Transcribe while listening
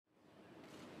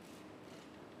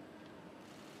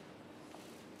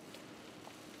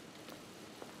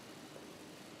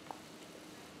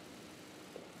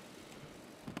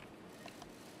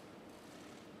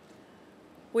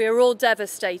We are all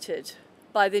devastated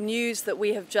by the news that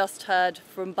we have just heard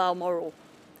from Balmoral.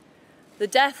 The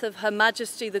death of Her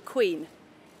Majesty the Queen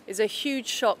is a huge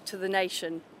shock to the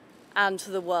nation and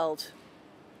to the world.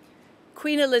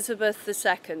 Queen Elizabeth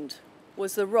II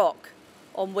was the rock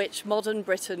on which modern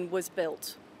Britain was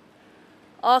built.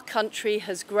 Our country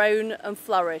has grown and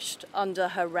flourished under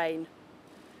her reign.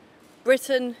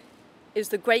 Britain is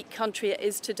the great country it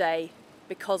is today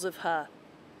because of her.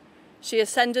 She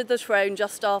ascended the throne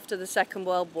just after the Second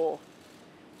World War.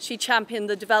 She championed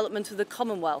the development of the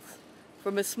Commonwealth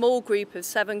from a small group of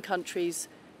 7 countries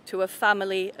to a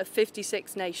family of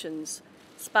 56 nations,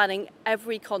 spanning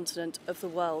every continent of the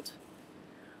world.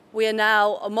 We are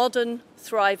now a modern,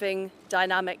 thriving,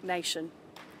 dynamic nation.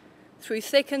 Through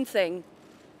thick and thin,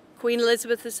 Queen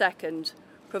Elizabeth II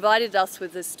provided us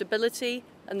with the stability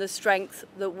and the strength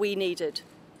that we needed.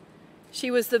 She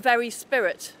was the very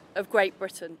spirit of Great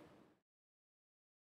Britain.